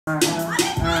Hands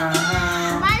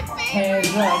up,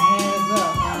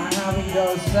 we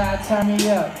go side, turn me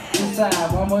up, this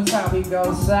side, one more time, we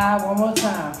go side, one more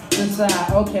time, this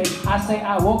side, okay, I say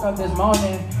I woke up this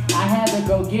morning, I had to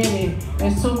go get it,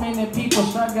 there's too many people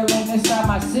struggling inside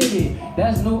my city,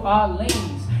 that's New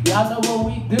Orleans, y'all know what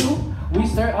we do? We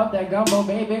stir up that gumbo,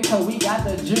 baby, cause we got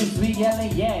the juice, we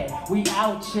yelling, yeah, we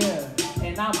out here.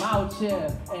 And I'm out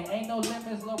here, and ain't no limits,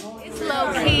 it's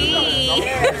low-key.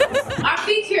 Our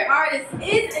featured artist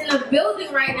is in the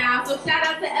building right now, so shout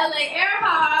out to Allay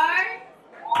Earhart.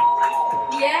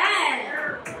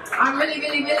 Yeah. I'm really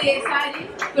excited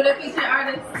for the featured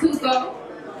artist to go.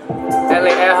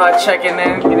 Allay Earhart checking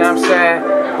in, you know what I'm saying?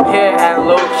 Here at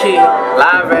LOWKEY,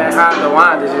 live at Handa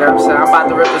Wandas, you know what I'm saying? I'm about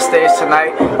to rip the stage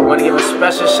tonight. I want to give a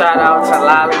special shout out to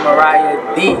Lovely Mariah,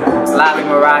 Lolly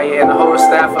Mariah, and the whole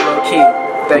staff of LOWKEY.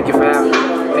 Thank you for having me.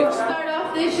 Peace. Start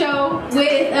off this show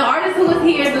with an artist who was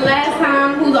here the last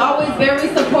time, who's always very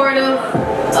supportive.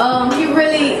 He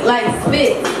really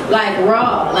spits like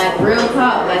raw, like real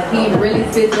talk, like he really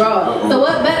spits raw. So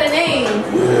what better name?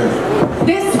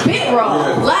 This spit raw.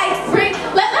 Let's bring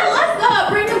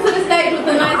him to the stage with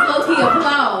a nice low-key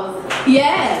applause.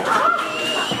 Yeah.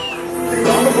 I'm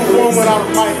gonna perform without a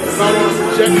mic because I don't want to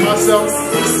project myself.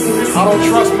 I don't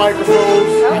trust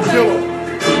microphones. I kill them.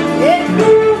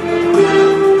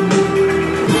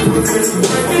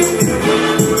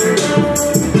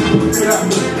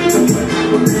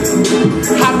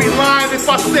 I'd be lying if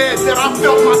I said that I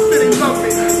felt my city love me,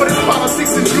 but it's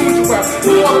politics as usual.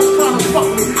 The water's trying to fuck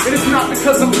me, and it's not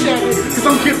because I'm jagged, because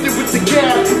I'm gifted with the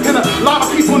gab. And a lot of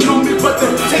people know me, but the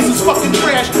taste is fucking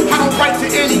trash. I don't write to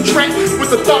any track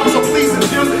with the thoughts of pleasing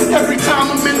them. Every time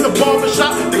I'm in the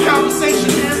barbershop, the conversation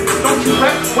is, don't you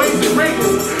rap ways and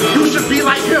rings? You should be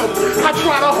like him. I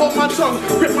try to hold my tongue,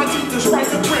 grip my teeth and strike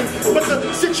the print, but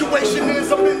the situation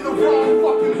is I'm in the wrong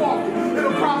fucking market.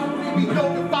 It'll probably be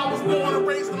dope if I was born and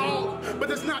raised in Harlem, but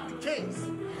that's not the case.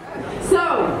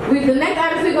 So, the next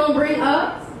artist we're gonna bring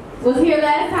up was here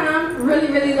last time.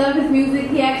 Really love his music.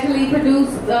 He actually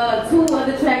produced 2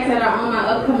 other tracks that are on my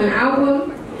upcoming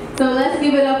album. So let's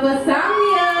give it up for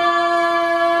Somnea.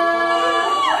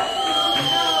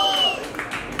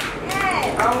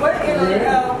 I'm waiting on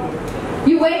it.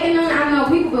 You waiting on it? I know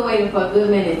people been waiting for a good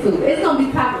minute too. It's gonna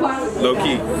be top quality.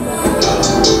 Low-key.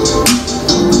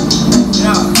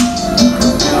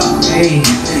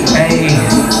 Hey,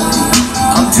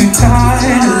 I'm too tired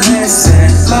to listen,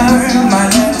 learn my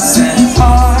lesson,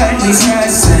 hardly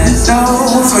stressing,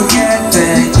 don't forget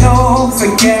that, don't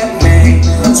forget me,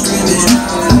 I'm screaming,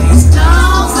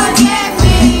 don't forget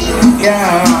me,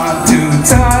 yeah, I'm too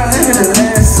tired to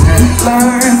listen,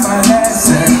 learn my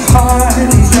lesson,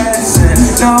 hardly stressing,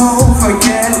 don't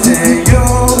forget that,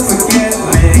 you'll forget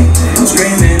me, I'm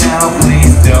screaming out,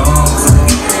 please don't.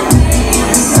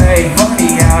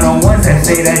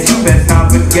 Say that you best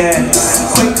not forget.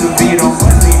 Quick to be don't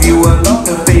want to leave you alone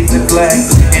to face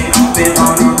neglect. And I've been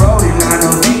on the road and I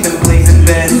know they've been placing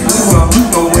bets. Who's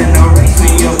gonna win the race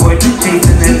when your boy just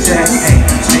chasing that check? Hey,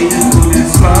 they just do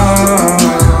this slow.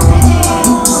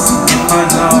 And I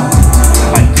know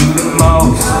I do the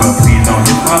most, but please don't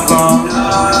hit my phone.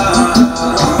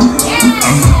 I'm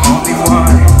the only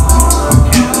one who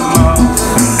can the most.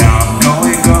 And now I'm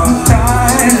going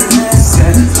tired of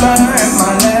listen, learn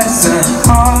my lesson.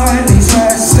 Hardly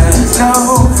stressing,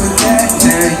 don't forget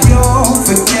that you'll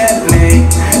forget me.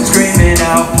 Screaming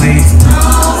out, please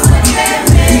don't forget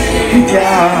me.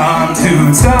 Yeah, I'm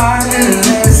too tired to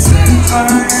listen.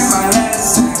 Learn my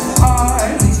lesson.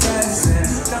 Hardly stressing,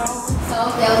 don't. So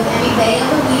if there was any day of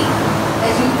the week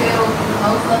that you feel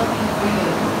most lucky for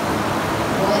you,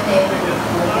 what day would it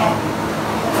be?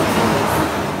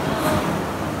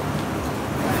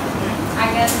 I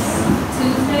guess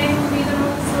Tuesday would be the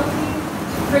most lucky.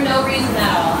 For no reason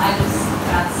at all.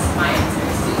 That's my answer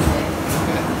is Tuesday.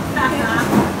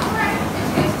 Alright.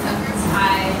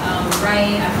 I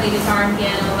write, I play guitar and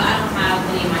piano, but I don't have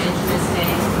any of my instruments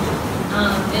today.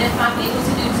 And if I'm able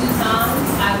to do 2 songs,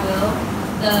 I will.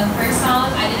 The first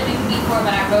song I didn't make a beat for,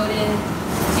 but I wrote it.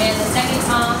 And the second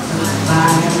song,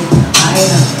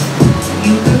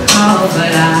 you could call,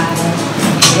 but I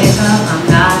pick up. I'm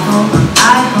not home,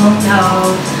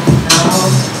 no.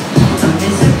 Don't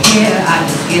disappear, I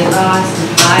just get lost in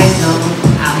my zone.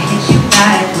 I'll hit you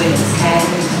back with a text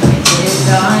when it is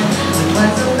done. When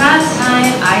was the last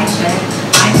time I checked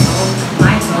my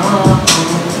phone?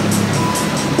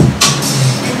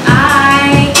 And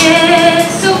I get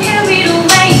so carried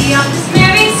away. I'm just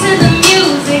married to the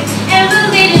music and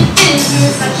related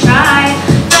business. I try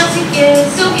not to get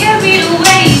so carried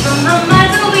away, but my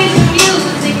mind's always in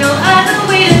music. No other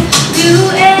way to do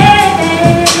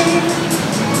it.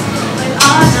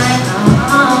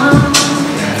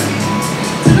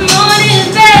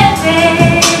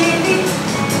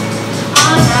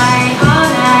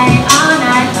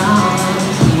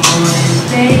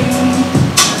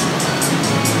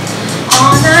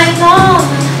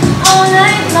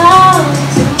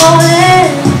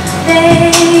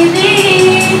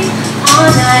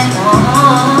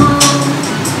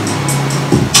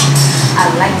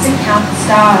 like to count the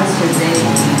stars, cause they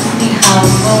keeps me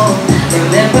humble.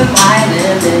 Remember my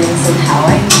limits and how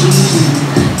I need you.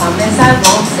 Promise I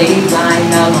won't stay blind,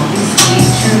 I'll only speak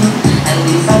true. At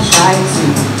least I'll try to.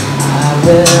 I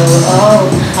will,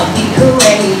 oh, I'll be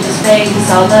courageous, face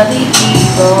all of the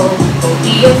evil. Don't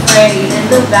be afraid in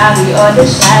the valley or the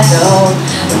shadow.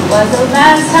 When was the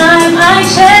last time I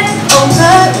checked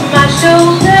over my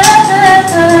shoulder?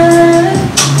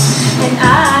 And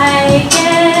I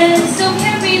get so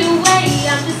carried away.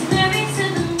 I'm just married to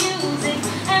the music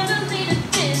and believe the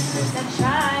business. I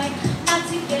try not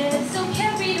to get so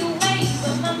carried away,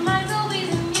 but my mind's always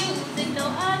in music. No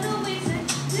other way to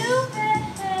do it.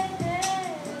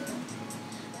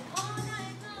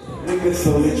 Niggas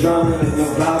slowly drowning in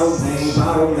your bottle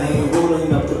name,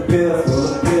 rolling up the pill,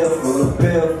 full of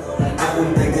pill. I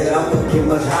don't think that I'm gonna get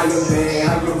much higher,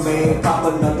 man, pop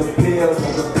another pill.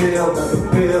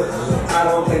 I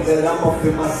don't think that I'm gonna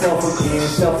feel myself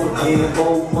again,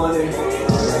 more money,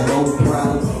 more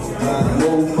problems,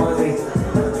 more money,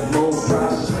 more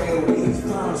problems.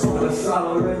 Wanna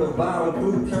swallow in the bottle,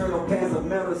 blue kernel, cans of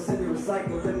medicine,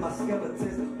 recycled in my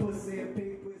skeletons, pussy and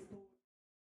people.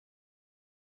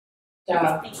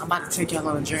 I'm about to take y'all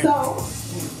on a journey.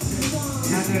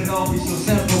 How could it all be so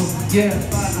simple? Yeah,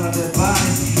 find out that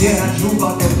body. Yeah, I drew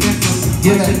out that pencil.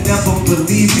 Yeah, you never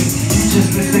believe me. You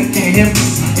just listen, can't hear me.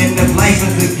 And if life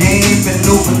is a game, and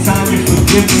over time you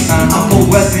forgive me. I'ma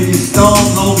weather your storm,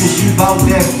 long as you bout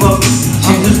that fuck.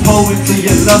 Change this poet till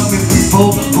you love me. We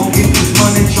both gon' get this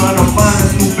money, trying to find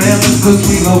us new balance. Cause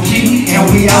we low key and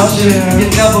we out here.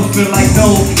 You never feel like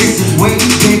no, it's just wait,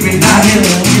 baby, not here.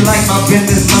 You like my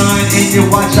business mind, and you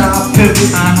watch how I pivot.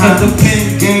 Cause the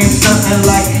pen game, something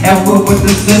like Edward with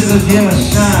the scissors, yeah,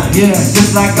 shine. Yeah,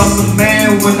 just like I'm the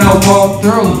man when I walk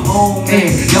through.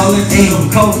 Y'all in the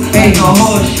coast, ain't no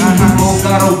horseshoe. You both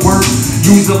gotta work,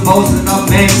 use a boss and I'm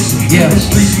managed. Yeah, the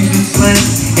streets we do slang,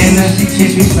 and then she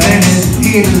teach me Spanish.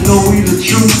 Haters know we the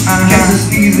truth, catch the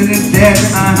steez and the dabbing.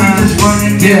 We just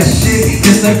running this shit,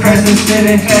 just a crescent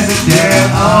city, has a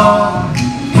dab.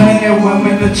 Plenty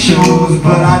women to choose,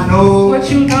 but I know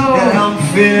that I'm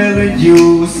feeling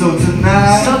you. So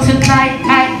tonight,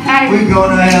 we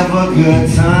gonna have a good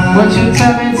time. What you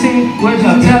telling T? What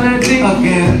you telling T?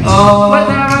 Again,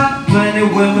 plenty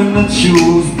women to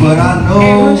choose, but I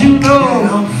know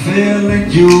that I'm feeling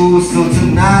you. So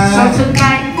tonight,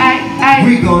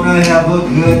 we gonna have a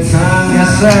good time. Yes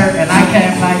sir, and I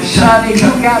can't like Shawty,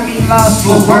 you got me lost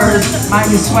for words. My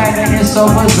swagger is so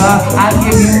bizarre, I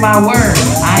give you my word.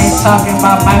 I ain't talking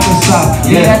about Microsoft.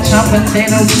 Yeah, that chump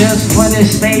potato just for the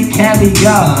steak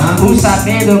caviar. Oops, I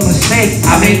made a mistake,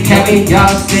 I made caviar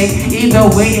steak. Either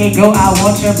way it go, I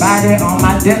want your body on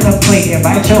my dinner plate.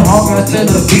 Invite your homegirls to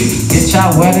the beach, get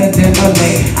y'all wetter than the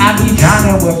lake. I be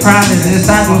drowning with promises,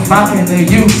 I be fucking to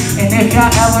you. And if y'all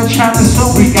ever tryna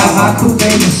swim, we got my cool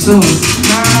baby suit.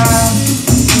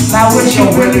 Now what you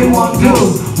really want to do?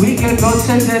 We could go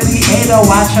to the theater,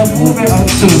 watch a movie or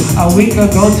two. Or we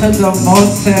could go to the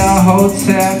motel,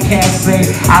 hotel, cafe.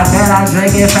 I bet I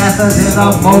drink it faster than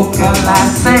a mocha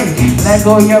latte. Let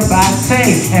go your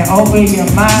body and open your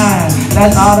mind.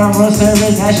 That's all the room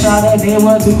service, that shot that they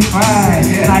will do fine.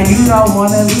 Now you don't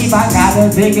wanna leave, I gotta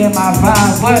dig in my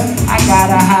vibe. But I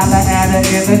gotta holler at her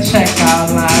in the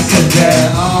checkout line. Cause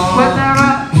they're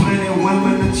plenty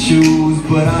women to choose,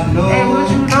 but I know that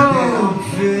I'm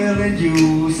feeling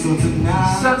you. So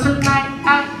tonight,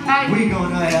 we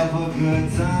gonna have a good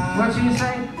time. What you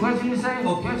say? What you say?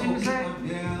 What you say?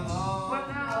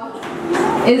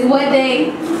 Is what day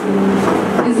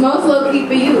is most low-key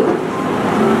for you?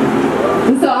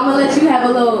 And so I'm gonna let you have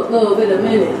a little bit of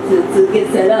minute to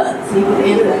get set up so you can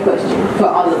answer that question for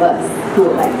all of us who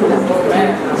would like to know.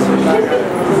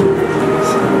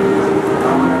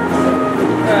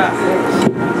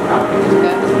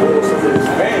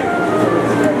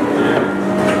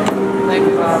 Thank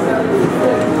you, Bob.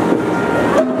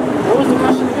 What was the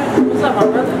question again? What's up, my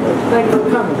brother? Thank you for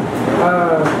coming.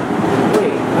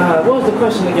 What was the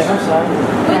question again? I'm sorry.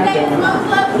 What day is most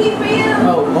low-key for you?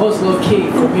 Oh, most low-key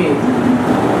for me.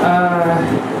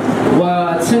 Well,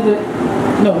 I attended.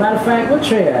 No, matter of fact, what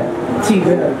Trey at?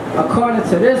 T-Bill. According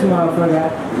to this motherfucker,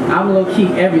 I'm low-key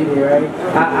every day, right?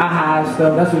 I hide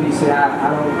stuff. That's what he said.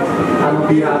 I don't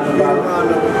be out about it.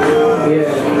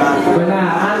 Yeah. But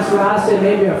nah, honestly, I said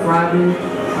maybe a Friday.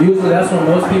 Usually that's when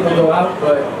most people go out,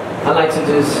 but I like to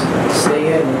just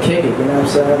stay in and kick it, you know what I'm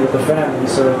saying, with the family.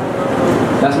 So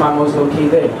that's my most low-key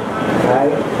day.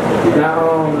 Alright?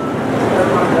 Now,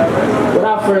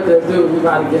 without further ado, we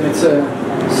about to get into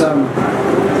some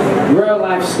real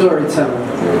life storytelling,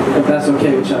 if that's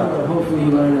okay with y'all. Hopefully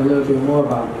you learn a little bit more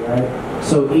about me, right?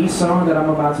 So each song that I'm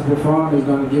about to perform is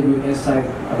going to give you insight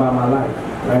about my life,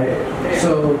 right?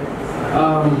 So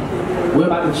we're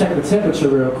about to check the temperature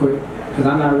real quick, because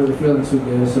I'm not really feeling too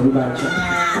good, so we're about to check.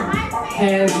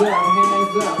 Hands up,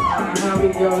 hands up. How we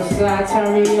go side,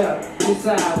 turn me up. This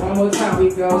side, one more time. We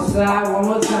go side, one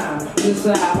more time. This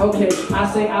side, okay.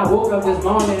 I say I woke up this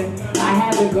morning. I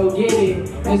had to go get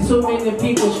it. There's too many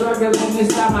people struggling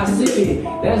inside my city.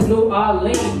 That's New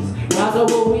Orleans. Y'all know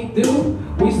what we do?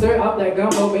 We stir up that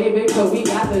gumbo, baby, cause we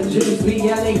got the juice. We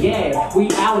yelling, yeah, we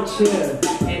out here.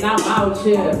 And I'm out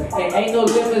here. And ain't no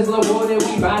limits, no more than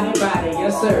we body.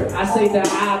 Yes, sir. I say the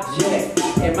object.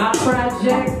 And my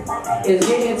project is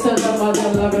getting to the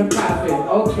mother-loving prophet.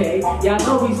 Okay, y'all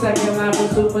know we second line for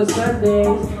Super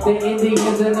Sundays. The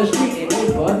Indians in the street and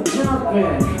they butt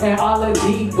jumping. And all the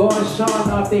D-boys showing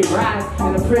off they rides.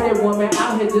 And the pretty woman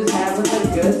out here just having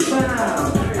a good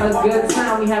time. A good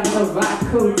time, we having a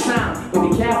vibe, cool time. But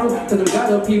be careful, cause the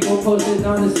gutter people posted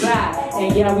on the side.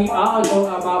 And yeah, we all know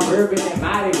about bourbon and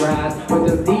Mardi Gras. But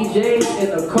the DJs in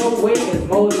the cold way is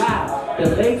more loud. The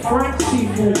lakefront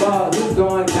seafood bars is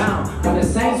going down. When the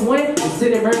Saints win, the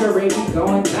city murder rate is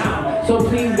going down. So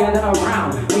please gather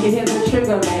around. When you hit the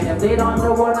trigger, man, if they don't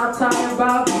know what I'm talking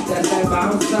about, that's that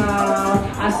bounce sound.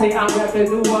 I say I'm repping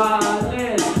New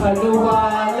Orleans, a New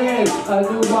Orleans, a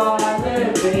New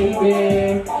Orleans,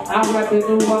 baby. I'm repping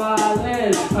New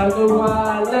Orleans, a New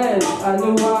Orleans, a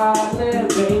New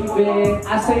Orleans, baby.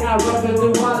 I say I'm repping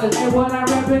New Orleans, and what I'm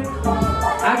repping?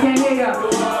 I can't hear ya.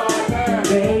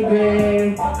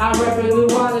 Baby, I'm repping New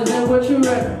Orleans, and what you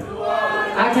repping?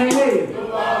 I can't hear you.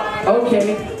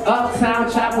 Okay, uptown,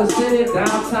 Chopper City,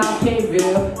 downtown,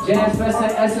 K-Ville, Jazz Fest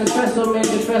and Essence Festival,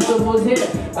 major festivals here.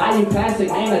 Bayou Classic,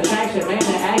 main attraction, main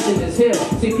action is here.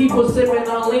 See people sipping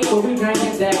on lean, but we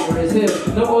drinking dagger is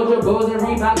here. No more Jabos and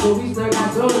Reeboks, but we still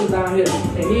got sodas down here.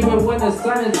 And even when the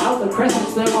sun is out, the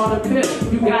crescent's still on the pit.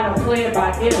 You gotta play it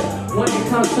by ear. When it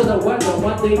comes to the weather,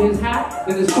 one thing is hot,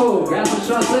 then it's cold. Grab some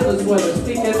short sleeveless sweater.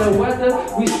 Speaking of weather,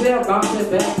 we still bouncing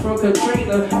back from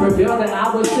Katrina. Rebuilding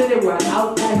our city, we're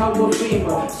out there helping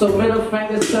FEMA. So middle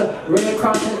fingers to Red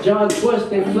Cross and George Bush.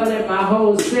 They flooded my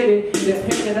whole city. They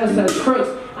painted us as crooks.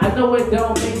 I know it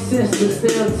don't make sense to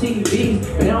steal TVs,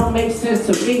 but it don't make sense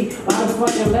to me. Why the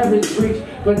fucking leverage breach?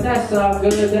 But that's all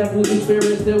good, that voodoo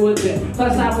spirit still within.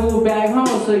 Plus I moved back home,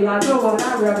 so y'all know what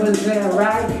I represent,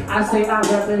 right? I say I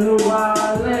represent New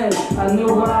Orleans, a New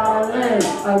Orleans,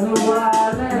 a New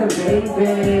Orleans,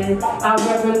 baby. I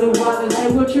represent New Orleans, hey,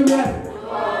 what you rep?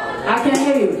 I can't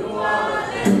hear you.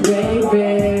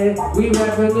 Baby, we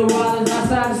reppin' New Orleans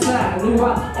outside the side, New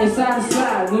Orleans inside the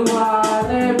side, New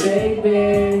Orleans,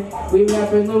 baby. We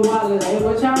reppin' New Orleans, hey,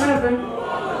 what y'all reppin'?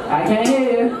 I can't hear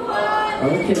you.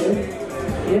 Okay,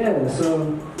 yeah, so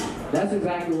that's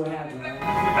exactly what happened.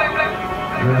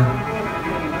 Yeah.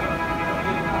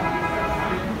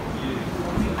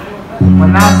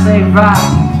 When I say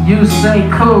vibe, you say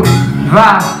cool,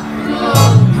 vibe,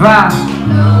 vibe.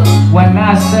 When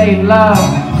I say love,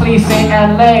 please say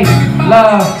LA,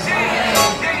 love.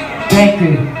 Thank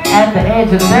you. At the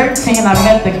age of 13, I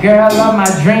met the girl of my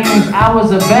dreams. I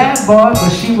was a bad boy, but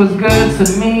she was good to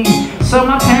me. So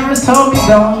my parents told me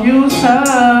don't use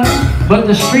her, but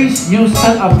the streets used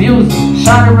to abuse her.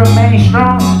 Shawty remained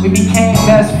strong, we became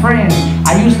best friends.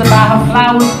 I used to buy her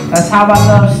flowers, that's how I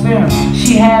loved them.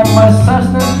 She had much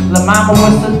substance, the mama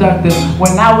was seductive.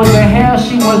 When I was in hell,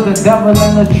 she was the devil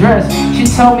in the dress. She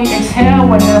told me exhale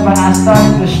whenever I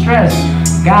started to stress.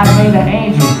 God made an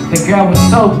angel, the girl was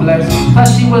so blessed.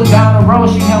 Plus she was down the road,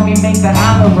 she helped me make the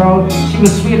honor roll. She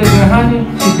was sweeter than honey,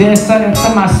 she did something to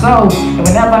my soul. And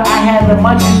whenever I had the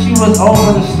munchies, she was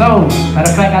over the stove.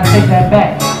 Matter of fact, I take that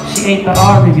back, she ate the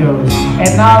Oreos.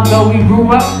 And although we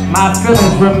grew up, my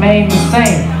feelings remained the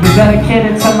same. Was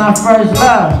dedicated to my first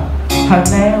love. Her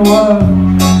name was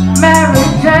Mary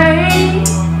Jane.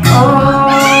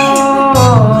 Oh,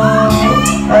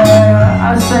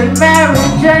 I say Mary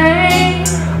Jane.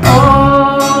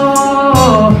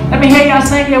 Oh, let me hear y'all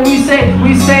sing it. We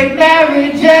say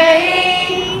Mary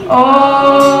Jane.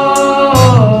 Oh,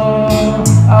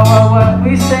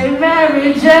 we say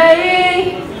Mary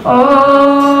Jane.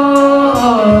 Oh,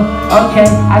 okay.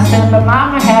 I said the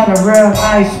mama had a real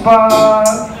nice spark.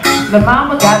 The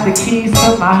mama got the keys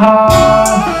to my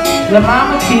heart. The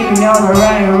mama keep me on the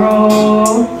right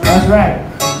road. That's right.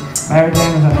 Mary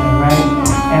Jane was on there, right?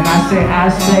 And I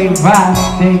say vibe,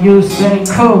 then you say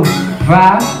cool.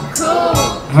 Vibe, cool.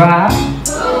 Vibe,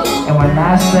 cool. And when I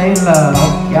say love,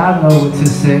 y'all know what to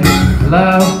say.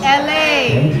 Love, LA.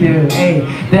 Thank you. Hey,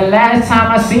 the last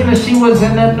time I seen her, she was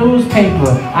in the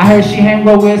newspaper. I heard she hang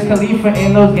with Wiz Khalifa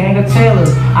in those gang of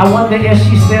tailors. I wonder if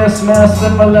she still smells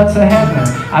similar to heaven.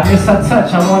 I miss her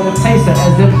touch, I want to taste her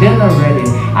as if dinner ready.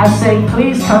 I say,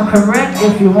 please come correct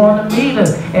if you want to meet her.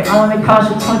 It only costs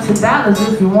you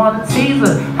 $20 if you want to tease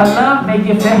her. Her love make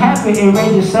you feel happy, it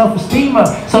raise your self-esteem up.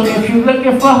 So if you're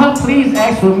looking for her, please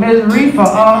ask for Ms. Reefer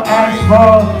or ask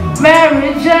for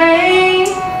Mary Jane.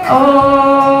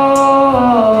 Oh,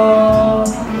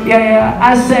 yeah,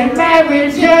 I say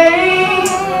Mary Jane.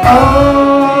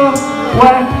 Oh,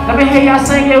 what? Let me hear y'all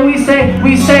sing it. We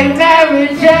say Mary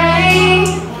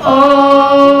Jane.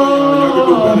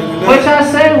 Oh, what y'all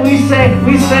say? We say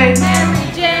Mary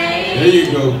Jane. There you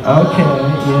go. Okay,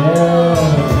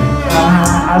 yeah.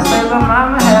 I say the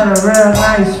mama had a real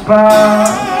nice spot.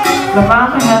 The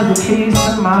mama had the keys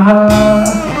to my heart.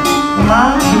 The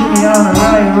mama keep me on the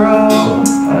right road.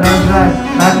 Oh, that's right.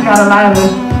 Now if you got a lighter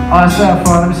or a cell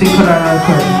phone, let me see, put it on real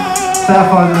quick. Cell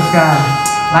phone in the sky.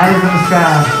 Lighters in the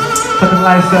sky. Put the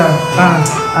lights up.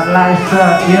 Lights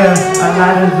up, yeah.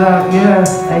 Lighters up, yeah.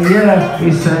 And yeah, we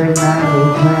say Mary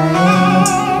Jane.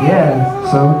 Yeah,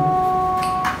 so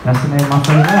that's the name of my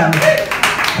first name.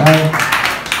 Right?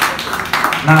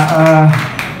 Now,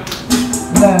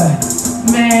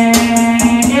 man,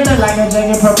 it look like a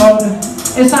Jagger promoter.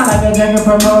 It sound like a Jagger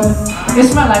promoter. It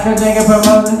smell like a Jagger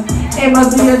promoter. It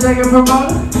must be a Jagger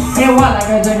promoter. It walk like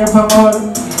a Jagger promoter.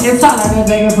 It talk like a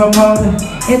Jagger promoter.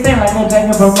 It think like a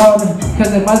Jagger promoter.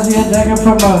 Cause it must be a Jagger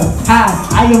promoter. Hi,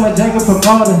 I am a Jagger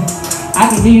promoter. I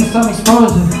can give you some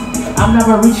exposure. I'm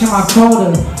never reaching my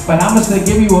quota, but I'm just gonna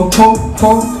give you a quote.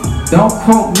 Don't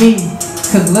quote me,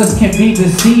 cause looks can be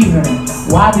deceiving.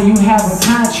 Why do you have a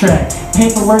contract?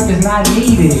 Paperwork is not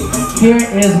needed. Here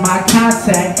is my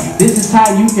contact. This is how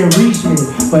you can reach me.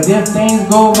 But if things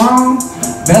go wrong,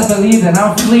 best believe that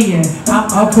I'm fleeing. I'm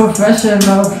a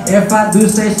professional. If I do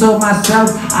say so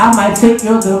myself, I might take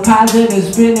your deposit and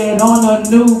spin it on a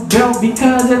new belt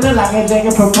because it look like a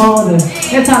Jagger promoter.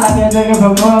 It sound like a Jagger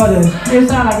promoter. It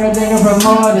sound like a Jagger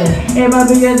promoter. It might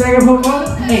be a Jagger promoter.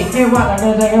 Hey, it walk like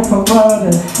a Jagger promoter.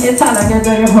 It sound like a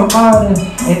Jagger promoter.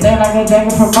 It think like a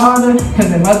Jagger promoter, cause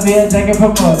it must be a Jagger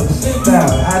promoter. Sit down.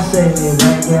 I say it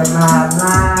right in my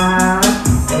line.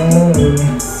 Hey,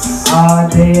 all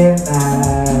day and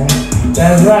night.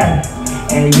 That's right.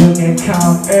 And you can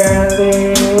come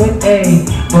early, hey,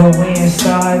 but we ain't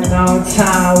starting on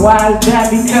time. Why is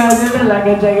that? Because it look like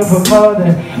a Jagger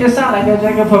promoter. It sound like a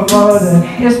Jagger promoter.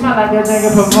 It smell like a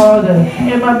Jagger promoter.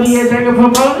 It might be a Jagger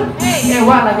promoter. It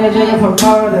walk like a Jagger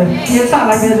promoter. It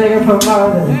talk like a Jagger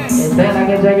promoter. It think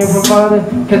like a Jagger promoter.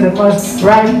 Cause it must,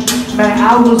 right? Man,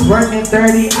 I was working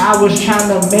 30 hours trying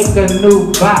to make a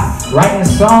new bop. Writing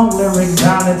song lyrics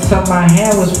down until my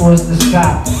hand was forced to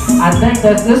stop. I think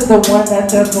that this the one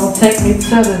that's gonna take me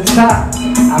to the top.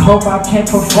 I hope I can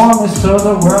perform it so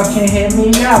the world can hear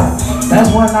me out. That's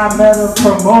when I met a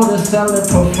promoter selling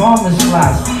performance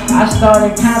slots. I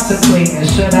started contemplating,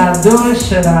 should I do it,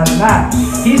 should I not?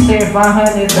 He said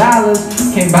 $500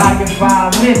 can buy you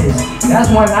 5 minutes.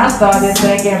 That's when I started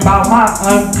thinking about my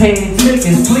unpaid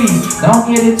tickets. Please, don't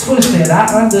get it twisted. I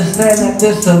understand that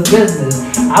this a business.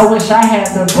 I wish I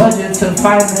had the budget to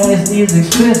finance these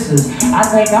expenses. I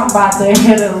think I'm about to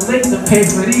hit a lick to pay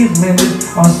for these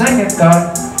minutes. On second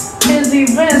thought, his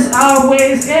events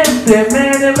always empty,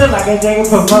 man. It look like a Jagger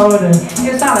promoter.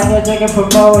 It sound like a Jagger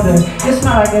promoter. It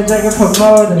smell like a Jagger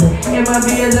promoter. It might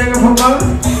be a Jagger promoter.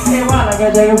 It walk like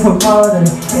a Jagger promoter.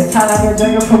 It talk like a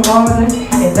Jagger promoter.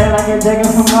 It think like a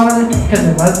Jagger promoter. Cause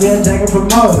it must be a Jagger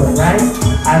promoter, right?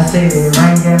 I say it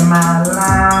ring in my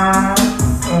line,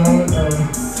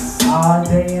 all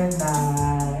day and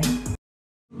night.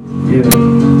 Yeah.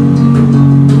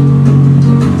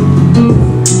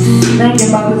 Thinking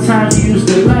about the time you used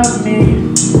to love me.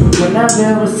 Whenever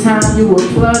it was time, you would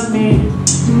plug me.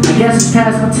 I guess it's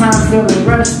past my time feeling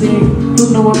rusty. Who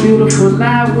knew a beautiful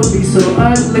life would be so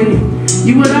ugly?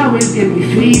 You would always give me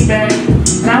feedback.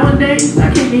 Nowadays,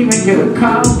 I can't even get a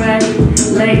call back.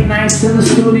 Late nights in the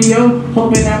studio,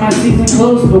 hoping that my season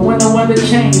closed, but when the weather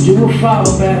changed, you will fall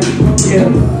back. Yeah.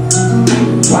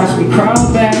 Watch me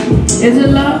crawl back. Is it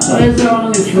love or is it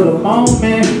only for the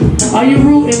moment? Are you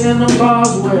rooting in the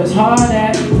bars where it's hard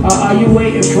at? Or are you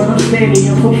waiting for them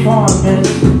stadium performance?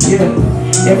 Yeah.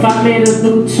 If I made a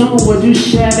new tune, would you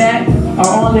share that? Or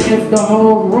only if the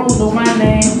whole room knew my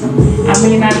name? I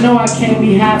mean, I know I can't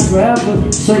be high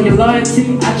forever, so your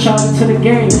loyalty, I charge it to the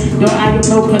game. Though I am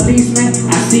no policeman,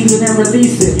 I seize it and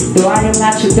release it. Though I am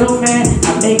not your dope man,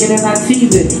 I make it and I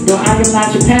tease it. Though I am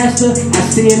not your pastor, I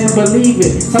see it and believe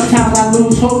it. Sometimes I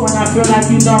lose hope when I feel like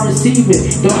you don't receive it.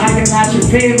 Though I am not your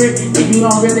favorite and you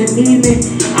don't really need it,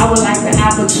 I would like the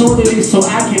opportunity so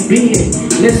I can be it.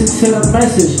 Listen to the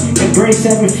message, embrace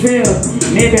every feel.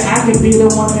 Maybe I could be the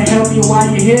one to help you while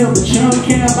you're here, but you don't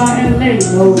care about LA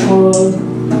no more.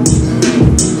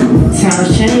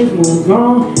 Times change, move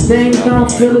on, things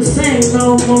don't feel the same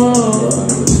no more.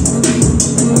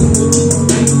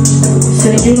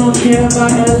 Say you don't care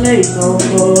about LA no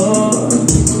more.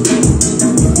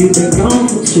 You've been gone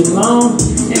for too long,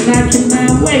 and I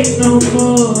cannot wait no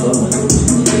more.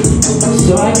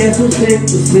 So I guess it's safe to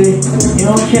say you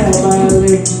don't care about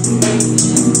LA.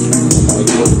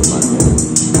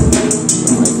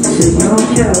 Say you don't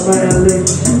care about LA.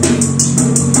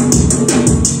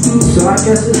 So I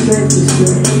guess it's safe to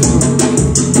say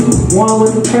one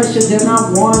with the pressure, then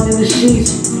I'm one in the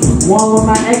sheets. One with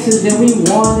my exes, then we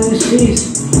one in the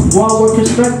sheets. One with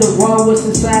perspective, one with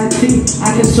society.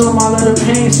 I consume all of the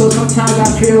pain, so sometimes I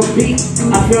feel beat.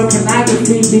 I feel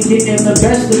pornography be getting the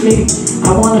best of me.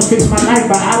 I want to fix my life,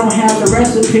 but I don't have the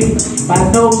recipe. By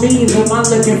no means am I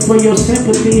looking for your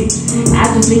sympathy.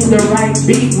 I just need the right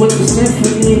beat with the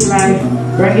symphony. Like,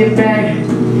 bring it back,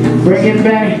 bring it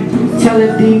back. Tell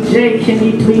the DJ, can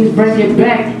you please bring it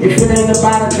back? If it ain't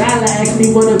about $1, ask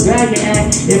me what the value at.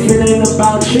 If it ain't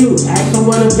about you, ask them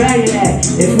what the value at.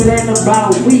 If it ain't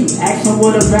about we, ask them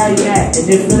what the value at. And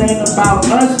if it ain't about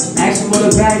us, ask them what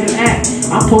the value at.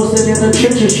 I'm posted in the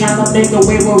trenches trying to make a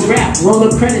way with rap. Roll the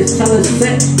credits, tell us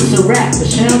set, it's a rap. But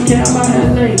she don't care about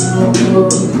LA no more.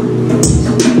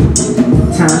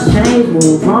 Times change,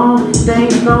 move on,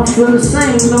 things don't feel the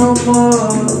same no more.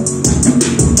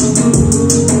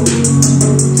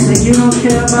 Say you don't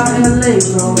care about LA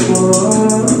no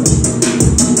more.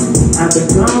 I've been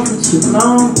gone for too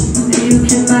long, and you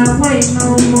cannot wait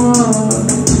no more.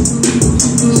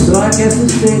 So I guess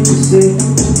it's safe to say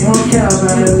you don't care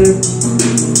about LA.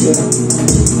 Yeah.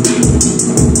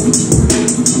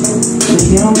 So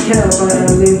you don't care about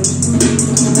LA.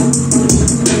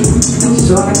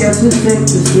 So I guess it's safe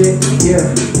to say, yeah.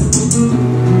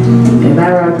 And that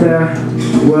right there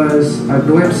was a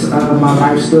glimpse of my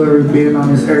life story being on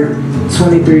this earth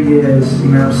 23 years, you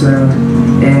know what I'm saying?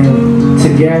 And to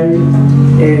Gary,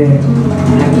 and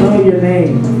I know your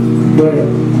name, but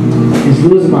it's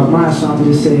losing my mind, so I'm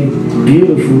just saying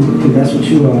beautiful, because that's what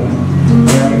you are,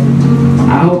 right?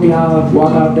 I hope y'all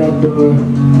walk out that door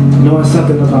knowing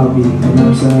something about me, you know what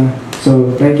I'm saying?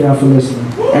 So thank y'all for listening.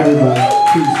 Everybody,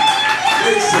 peace.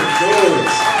 Make some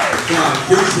noise.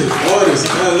 Featured artists,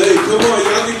 LA. Come on,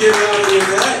 y'all can get out of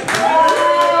that.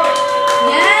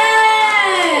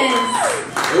 Yes!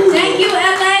 Thank you,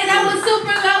 LA. That was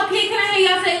super low-key. Can I hear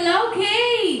y'all say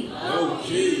low-key?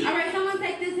 Low-key. All right, someone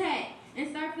take this hat and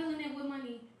start filling it with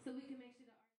money.